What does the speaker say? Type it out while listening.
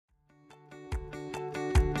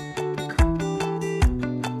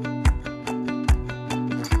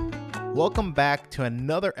welcome back to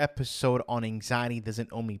another episode on Anxiety Doesn't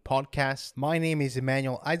Own Me podcast. My name is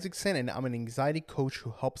Emmanuel Isaacson, and I'm an anxiety coach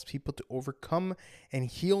who helps people to overcome and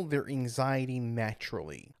heal their anxiety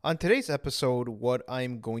naturally. On today's episode, what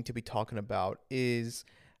I'm going to be talking about is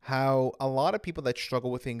how a lot of people that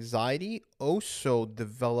struggle with anxiety also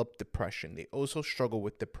develop depression. They also struggle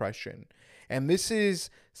with depression. And this is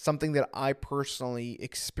something that I personally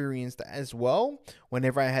experienced as well.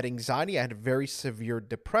 Whenever I had anxiety, I had very severe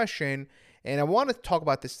depression. And I want to talk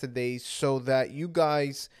about this today so that you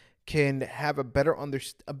guys can have a better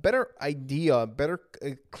idea, a better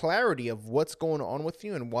clarity of what's going on with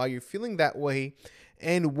you and why you're feeling that way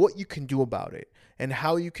and what you can do about it and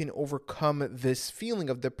how you can overcome this feeling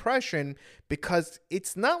of depression, because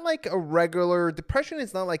it's not like a regular depression.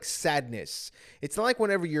 It's not like sadness. It's not like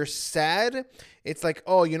whenever you're sad, it's like,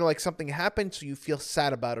 oh, like something happened, so you feel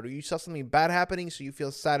sad about it, or you saw something bad happening, so you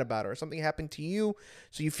feel sad about it, or something happened to you,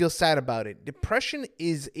 so you feel sad about it. Depression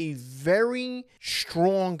is a very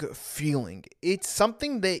strong feeling. It's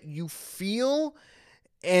something that you feel,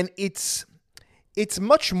 and it's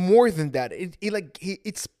much more than that.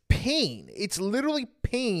 It's pain. It's literally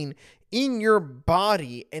pain in your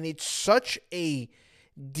body, and it's such a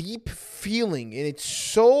deep feeling, and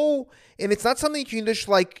it's not something you can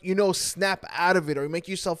just snap out of it or make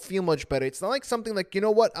yourself feel much better. It's not like something like,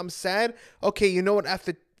 what, I'm sad. Okay,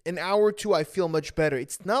 after an hour or two, I feel much better.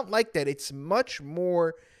 It's not like that. It's much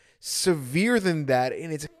more severe than that,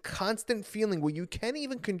 and it's a constant feeling where you can't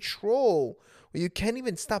even control, where you can't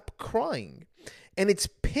even stop crying. And it's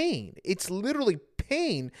pain. It's literally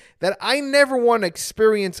pain that I never want to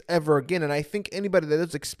experience ever again. And I think anybody that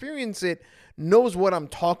does experience it knows what I'm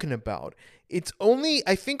talking about.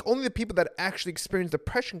 I think only the people that actually experience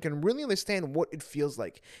depression can really understand what it feels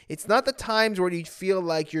like. It's not the times where you feel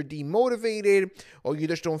like you're demotivated, or you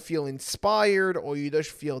just don't feel inspired, or you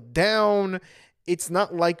just feel down. It's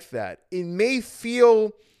not like that. It may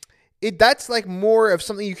feel... that's like more of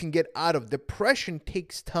something you can get out of. Depression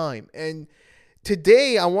takes time. And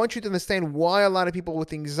today, I want you to understand why a lot of people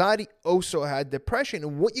with anxiety also had depression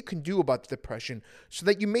and what you can do about the depression so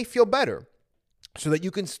that you may feel better, so that you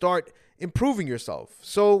can start improving yourself.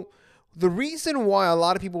 So the reason why a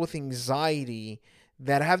lot of people with anxiety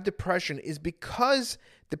that have depression is because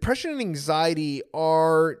depression and anxiety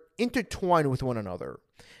are intertwined with one another.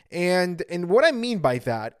 And what I mean by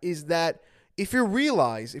that is that if you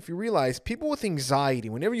realize people with anxiety,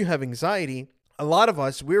 whenever you have anxiety, a lot of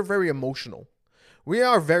us, we're very emotional. We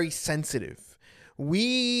are very sensitive.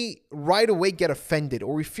 We right away get offended,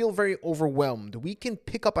 or we feel very overwhelmed. We can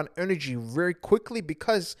pick up on energy very quickly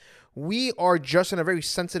because we are just in a very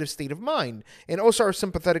sensitive state of mind. And also our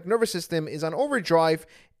sympathetic nervous system is on overdrive,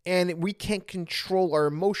 and we can't control our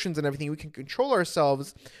emotions and everything. We can control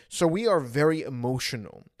ourselves, so we are very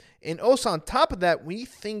emotional. And also on top of that, we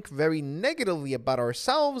think very negatively about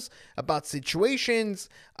ourselves, about situations,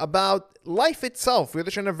 about life itself. We're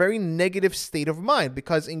just in a very negative state of mind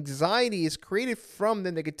because anxiety is created from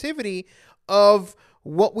the negativity of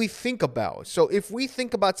what we think about. So if we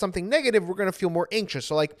think about something negative, we're going to feel more anxious.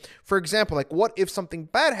 So for example, what if something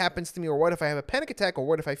bad happens to me, or what if I have a panic attack, or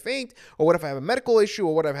what if I faint, or what if I have a medical issue,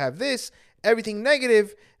 or what if I have this, everything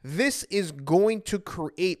negative, this is going to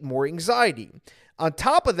create more anxiety. On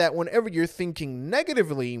top of that, whenever you're thinking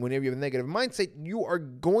negatively, whenever you have a negative mindset, you are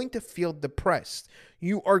going to feel depressed.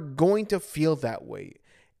 You are going to feel that way.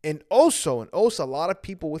 And also, a lot of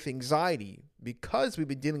people with anxiety, because we've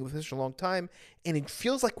been dealing with this for a long time, and it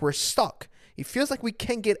feels like we're stuck. It feels like we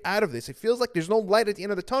can't get out of this. It feels like there's no light at the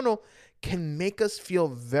end of the tunnel, can make us feel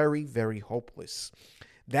very, very hopeless.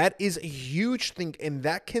 That is a huge thing, and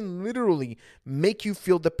that can literally make you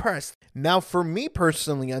feel depressed. Now, for me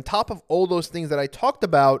personally, on top of all those things that I talked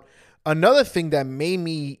about, another thing that made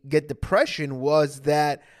me get depression was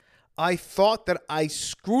that I thought that I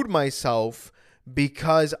screwed myself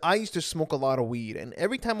because I used to smoke a lot of weed. And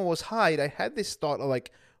every time I was high, I had this thought of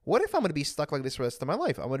what if I'm going to be stuck like this for the rest of my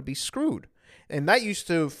life? I'm going to be screwed. And that used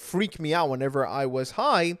to freak me out whenever I was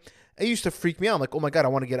high. It used to freak me out. I'm like, oh my God, I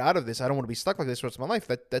want to get out of this. I don't want to be stuck like this for the rest of my life.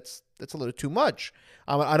 That's a little too much.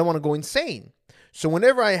 I don't want to go insane. So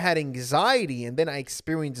whenever I had anxiety and then I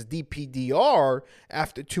experienced DPDR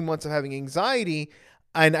after 2 months of having anxiety,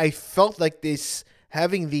 and I felt like this,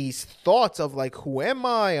 having these thoughts of who am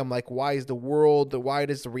I? I'm like, why does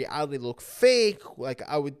the reality look fake?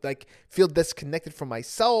 I would feel disconnected from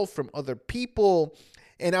myself, from other people.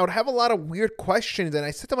 And I would have a lot of weird questions. And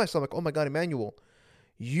I said to myself, oh my God, Emmanuel,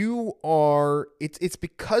 it's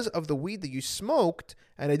because of the weed that you smoked,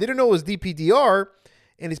 and I didn't know it was DPDR,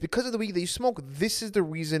 and it's because of the weed that you smoked. This is the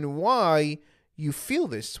reason why you feel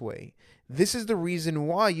this way. This is the reason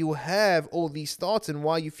why you have all these thoughts and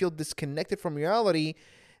why you feel disconnected from reality.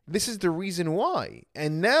 This is the reason why.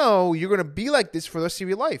 And now you're going to be like this for the rest of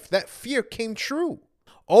your life. That fear came true.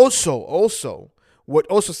 Also, what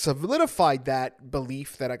also solidified that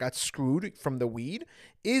belief that I got screwed from the weed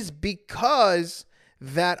is because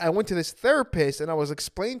that I went to this therapist and I was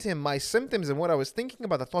explaining to him my symptoms and what I was thinking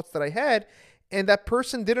about, the thoughts that I had, and that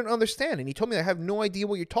person didn't understand. And he told me, I have no idea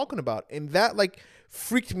what you're talking about. And that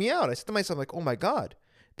freaked me out. I said to myself, oh my God,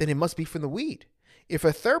 then it must be from the weed. If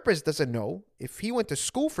a therapist doesn't know, if he went to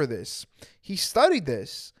school for this, he studied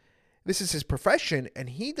this is his profession, and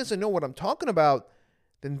he doesn't know what I'm talking about,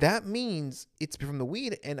 then that means it's from the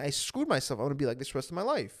weed, and I screwed myself. I'm going to be like this the rest of my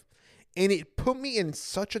life. And it put me in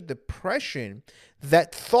such a depression,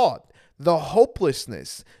 that thought, the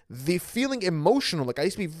hopelessness, the feeling emotional. I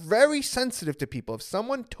used to be very sensitive to people. If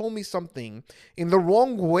someone told me something in the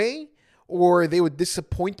wrong way, or they would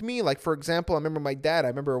disappoint me, for example, I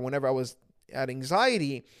remember whenever I was at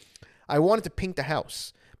anxiety, I wanted to paint the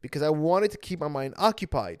house because I wanted to keep my mind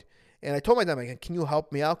occupied. And I told my dad, can you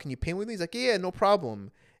help me out? Can you paint with me? He's like, yeah, no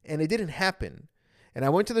problem. And it didn't happen. And I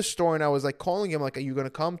went to the store and I was calling him, are you going to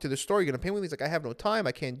come to the store? Are you going to paint with me? He's like, I have no time.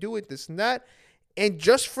 I can't do it, this and that. And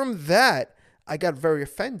just from that, I got very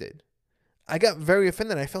offended. I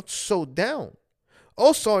felt so down.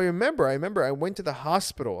 Also, I remember I went to the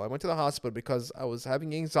hospital. Because I was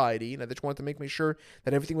having anxiety, and I just wanted to make sure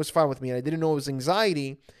that everything was fine with me. And I didn't know it was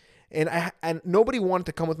anxiety, and nobody wanted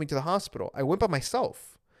to come with me to the hospital. I went by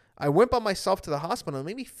myself. To the hospital, and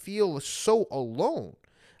it made me feel so alone.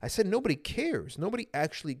 I said, nobody cares. Nobody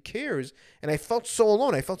actually cares. And I felt so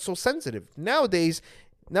alone. I felt so sensitive. Nowadays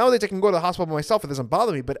I can go to the hospital by myself. It doesn't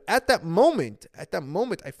bother me. But at that moment,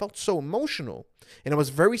 I felt so emotional. And I was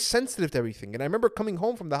very sensitive to everything. And I remember coming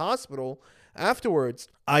home from the hospital afterwards,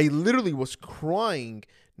 I literally was crying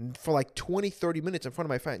for 20, 30 minutes in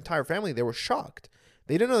front of my entire family. They were shocked.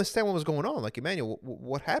 They didn't understand what was going on. Emmanuel,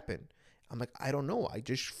 what happened? I'm like, I don't know. I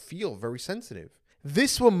just feel very sensitive.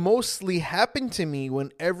 This will mostly happen to me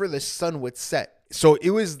whenever the sun would set. So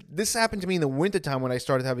this happened to me in the wintertime when I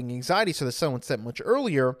started having anxiety, so the sun would set much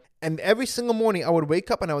earlier. And every single morning I would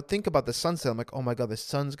wake up and I would think about the sunset. I'm like, oh my God, the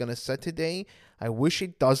sun's going to set today. I wish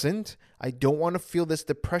it doesn't. I don't want to feel this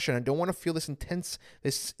depression. I don't want to feel this intense,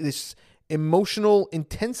 this emotional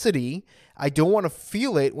intensity. I don't want to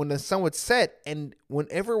feel it when the sun would set. And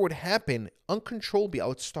whenever it would happen, uncontrollably, I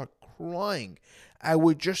would start crying. I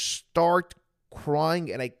would just start crying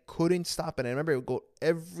and I couldn't stop it. I remember it would go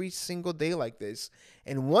every single day like this.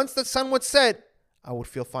 And once the sun would set, I would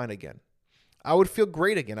feel fine again. I would feel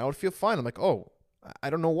great again. I would feel fine. I'm like, oh, I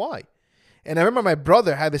don't know why. And I remember my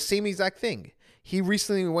brother had the same exact thing. He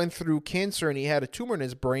recently went through cancer and he had a tumor in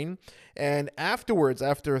his brain. And after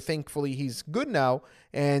thankfully he's good now.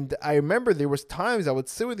 And I remember there was times I would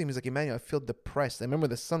sit with him. He's like, Emmanuel, I feel depressed. I remember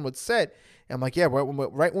the sun would set. And I'm like, yeah,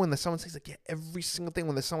 right when the sun would set. He's like, yeah, every single thing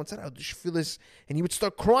when the sun would set, I would just feel this. And he would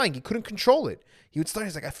start crying. He couldn't control it. He's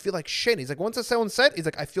like, I feel like shit. He's like, once the sun would set, he's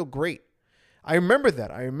like, I feel great. I remember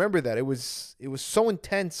that. It was so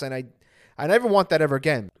intense. And I never want that ever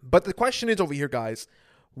again. But the question is over here, guys,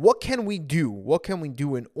 what can we do? What can we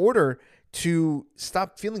do in order to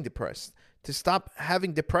stop feeling depressed, to stop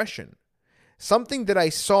having depression? Something that I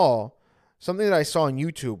saw on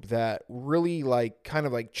YouTube that really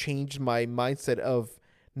changed my mindset of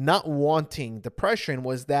not wanting depression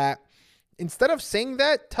was that instead of saying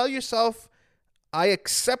that, tell yourself, I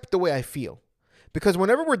accept the way I feel. Because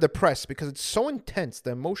whenever we're depressed, because it's so intense,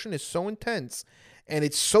 the emotion is so intense and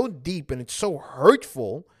it's so deep and it's so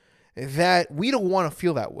hurtful that we don't want to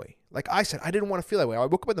feel that way. Like I said, I didn't want to feel that way. I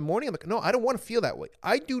woke up in the morning, I'm like, no, I don't want to feel that way.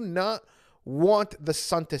 I do not want the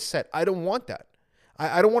sun to set. I don't want that.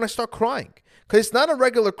 I don't want to start crying. Because it's not a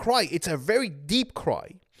regular cry. It's a very deep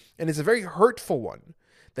cry. And it's a very hurtful one.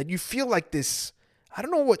 That you feel like this, I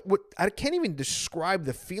don't know what I can't even describe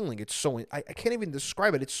the feeling. It's so, I can't even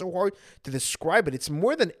describe it. It's so hard to describe it. It's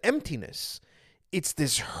more than emptiness. It's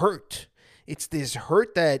this hurt. It's this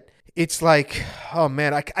hurt that it's like, oh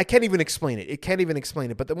man, I can't even explain it. It can't even explain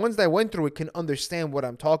it. But the ones that I went through it can understand what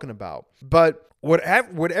I'm talking about. But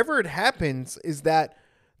whatever it happens is that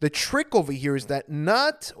the trick over here is that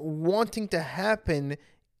not wanting to happen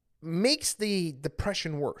makes the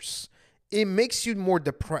depression worse. It makes you more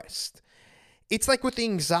depressed. It's like with the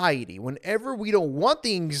anxiety. Whenever we don't want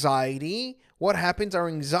the anxiety, what happens? Our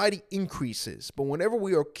anxiety increases. But whenever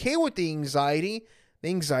we are okay with the anxiety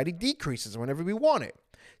decreases whenever we want it.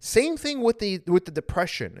 Same thing with the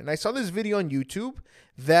depression. And I saw this video on YouTube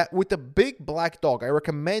that with the big black dog, I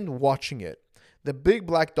recommend watching it. The big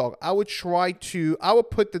black dog. I would I'll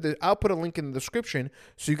put a link in the description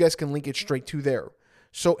so you guys can link it straight to there.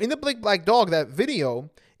 So in the big black dog, that video,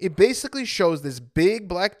 it basically shows this big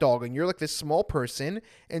black dog and you're like this small person.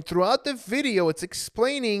 And throughout the video, it's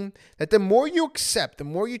explaining that the more you accept, the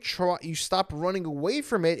more you stop running away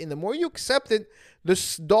from it. And the more you accept it,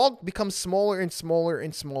 this dog becomes smaller and smaller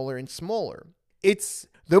and smaller and smaller. It's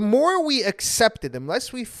the more we accept it, the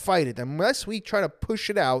less we fight it, the less we try to push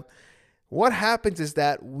it out, what happens is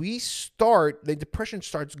that the depression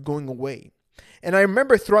starts going away. And I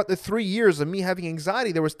remember throughout the 3 years of me having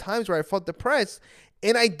anxiety, there was times where I felt depressed,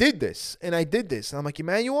 and I did this. And I'm like,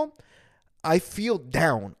 Emmanuel, I feel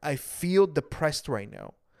down. I feel depressed right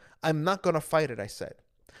now. I'm not going to fight it, I said.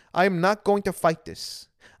 I'm not going to fight this.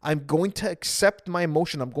 I'm going to accept my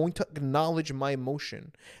emotion. I'm going to acknowledge my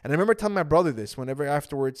emotion. And I remember telling my brother this whenever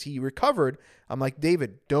afterwards he recovered. I'm like,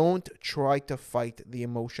 David, don't try to fight the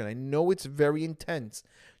emotion. I know it's very intense.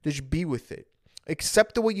 Just be with it.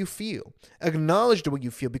 Accept the way you feel. Acknowledge the way you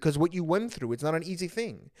feel, because what you went through, it's not an easy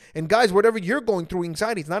thing. And guys, whatever you're going through,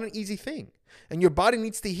 anxiety, it's not an easy thing. And your body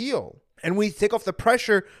needs to heal. And we take off the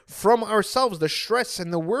pressure from ourselves, the stress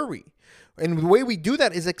and the worry. And the way we do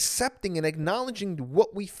that is accepting and acknowledging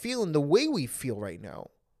what we feel and the way we feel right now.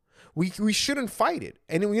 We shouldn't fight it.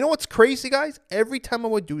 And you know what's crazy, guys? Every time I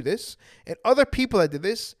would do this, and other people that did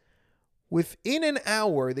this, within an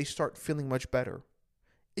hour, they start feeling much better.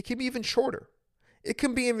 It can be even shorter.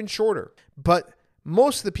 But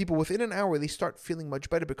most of the people within an hour, they start feeling much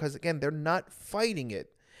better because, again, they're not fighting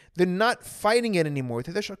it. They're not fighting it anymore.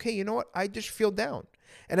 They're just, okay, you know what? I just feel down.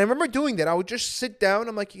 And I remember doing that. I would just sit down.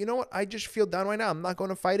 I'm like, you know what? I just feel down right now. I'm not going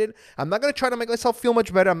to fight it. I'm not going to try to make myself feel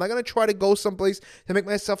much better. I'm not going to try to go someplace to make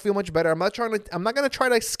myself feel much better. I'm not going to try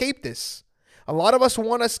to escape this. A lot of us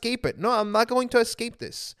want to escape it. No, I'm not going to escape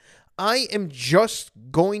this. I am just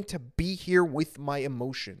going to be here with my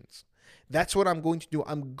emotions. That's what I'm going to do.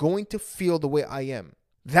 I'm going to feel the way I am.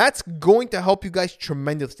 That's going to help you guys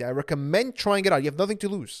tremendously. I recommend trying it out. You have nothing to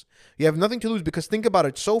lose. Because think about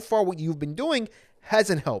it. So far, what you've been doing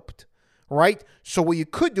hasn't helped, right? So what you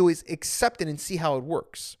could do is accept it and see how it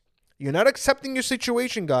works. You're not accepting your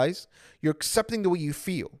situation, guys. You're accepting the way you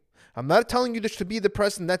feel. I'm not telling you just to be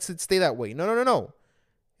depressed and that's it, stay that way. No.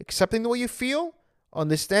 Accepting the way you feel,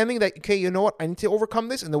 understanding that, okay, you know what? I need to overcome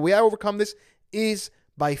this. And the way I overcome this is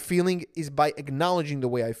by acknowledging the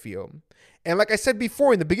way I feel. And like I said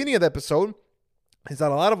before in the beginning of the episode, is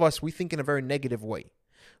that a lot of us, we think in a very negative way.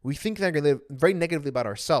 We think very negatively about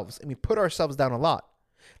ourselves, and we put ourselves down a lot.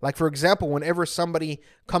 Like, for example, whenever somebody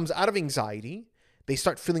comes out of anxiety, they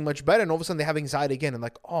start feeling much better, and all of a sudden they have anxiety again. And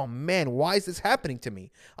like, oh man, why is this happening to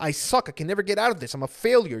me? I suck. I can never get out of this. I'm a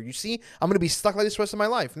failure. You see, I'm going to be stuck like this the rest of my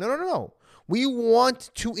life. No. We want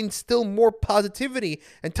to instill more positivity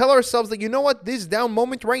and tell ourselves that, you know what, this down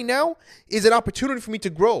moment right now is an opportunity for me to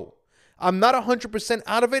grow. I'm not 100%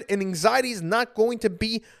 out of it, and anxiety is not going to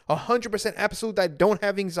be 100% absolute that I don't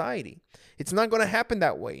have anxiety. It's not going to happen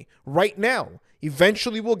that way right now.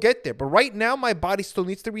 Eventually we'll get there, but right now my body still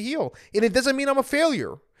needs to heal, and it doesn't mean I'm a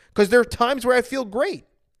failure, because there are times where I feel great.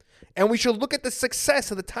 And we should look at the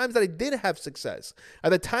success of the times that I did have success,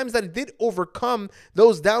 at the times that I did overcome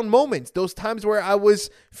those down moments, those times where I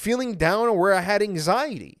was feeling down or where I had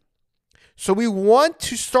anxiety. So we want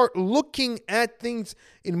to start looking at things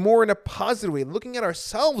in a positive way, looking at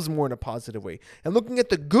ourselves more in a positive way, and looking at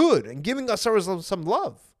the good and giving ourselves some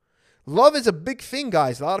love. Love is a big thing,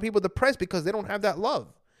 guys. A lot of people are depressed because they don't have that love.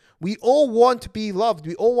 We all want to be loved.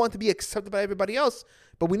 We all want to be accepted by everybody else,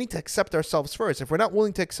 but we need to accept ourselves first. If we're not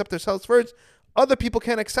willing to accept ourselves first, other people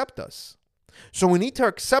can't accept us. So we need to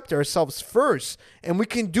accept ourselves first, and we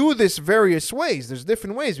can do this various ways. There's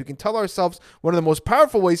different ways. We can tell ourselves, one of the most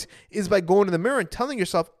powerful ways is by going to the mirror and telling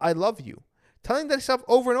yourself, I love you. Telling yourself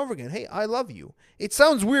over and over again, hey, I love you. It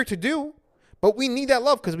sounds weird to do, but we need that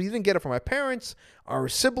love because we didn't get it from our parents, our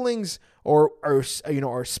siblings, or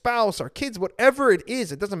our spouse, our kids, whatever it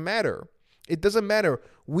is. It doesn't matter. It doesn't matter.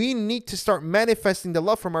 We need to start manifesting the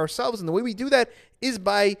love from ourselves, and the way we do that is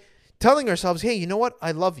by telling ourselves, hey, you know what?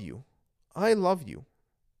 I love you. I love you.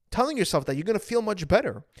 Telling yourself that, you're going to feel much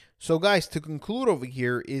better. So guys, to conclude over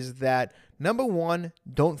here is that, number one,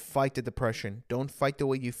 don't fight the depression. Don't fight the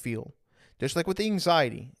way you feel. Just like with the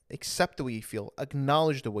anxiety, accept the way you feel.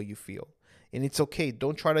 Acknowledge the way you feel. And it's okay.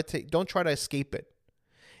 Don't try to escape it.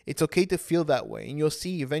 It's okay to feel that way. And you'll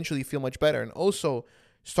see eventually you feel much better. And also,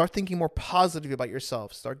 start thinking more positively about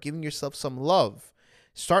yourself. Start giving yourself some love.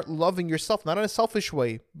 Start loving yourself, not in a selfish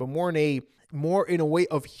way, but more in a way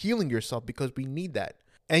of healing yourself, because we need that.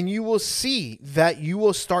 And you will see that you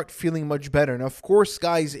will start feeling much better. And of course,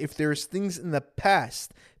 guys, if there's things in the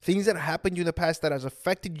past, things that happened to you in the past that has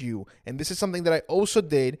affected you, and this is something that I also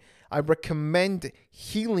did, I recommend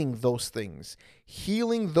healing those things.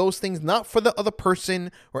 Healing those things, not for the other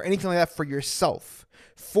person or anything like that, for yourself.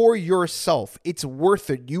 For yourself. It's worth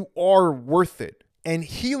it. You are worth it. And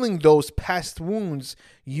healing those past wounds,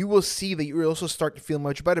 you will see that you also start to feel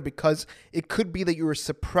much better, because it could be that you were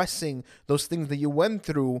suppressing those things that you went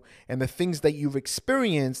through and the things that you've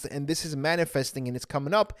experienced, and this is manifesting and it's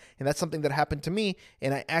coming up. And that's something that happened to me,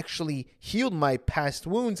 and I actually healed my past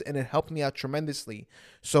wounds, and it helped me out tremendously.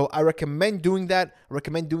 So I recommend doing that. I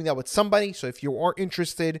recommend doing that with somebody. So if you are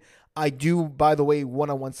interested, I do, by the way,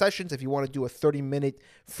 one-on-one sessions. If you want to do a 30-minute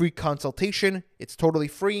free consultation, it's totally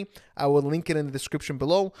free. I will link it in the description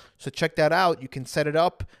below. So check that out. You can set it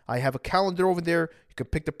up. I have a calendar over there. You can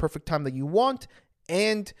pick the perfect time that you want,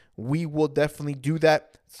 and we will definitely do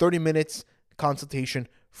that. 30 minutes consultation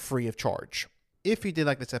free of charge. If you did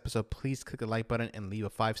like this episode, please click the like button and leave a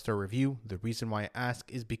 5-star review. The reason why I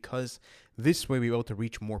ask is because this way we're able to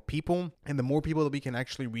reach more people, and the more people that we can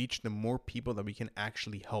actually reach, the more people that we can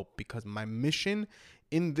actually help. Because my mission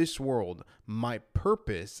in this world, my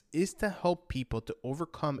purpose, is to help people to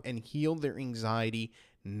overcome and heal their anxiety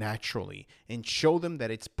naturally and show them that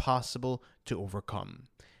it's possible to overcome.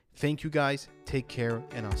 Thank you guys. Take care,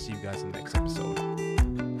 and I'll see you guys in the next episode.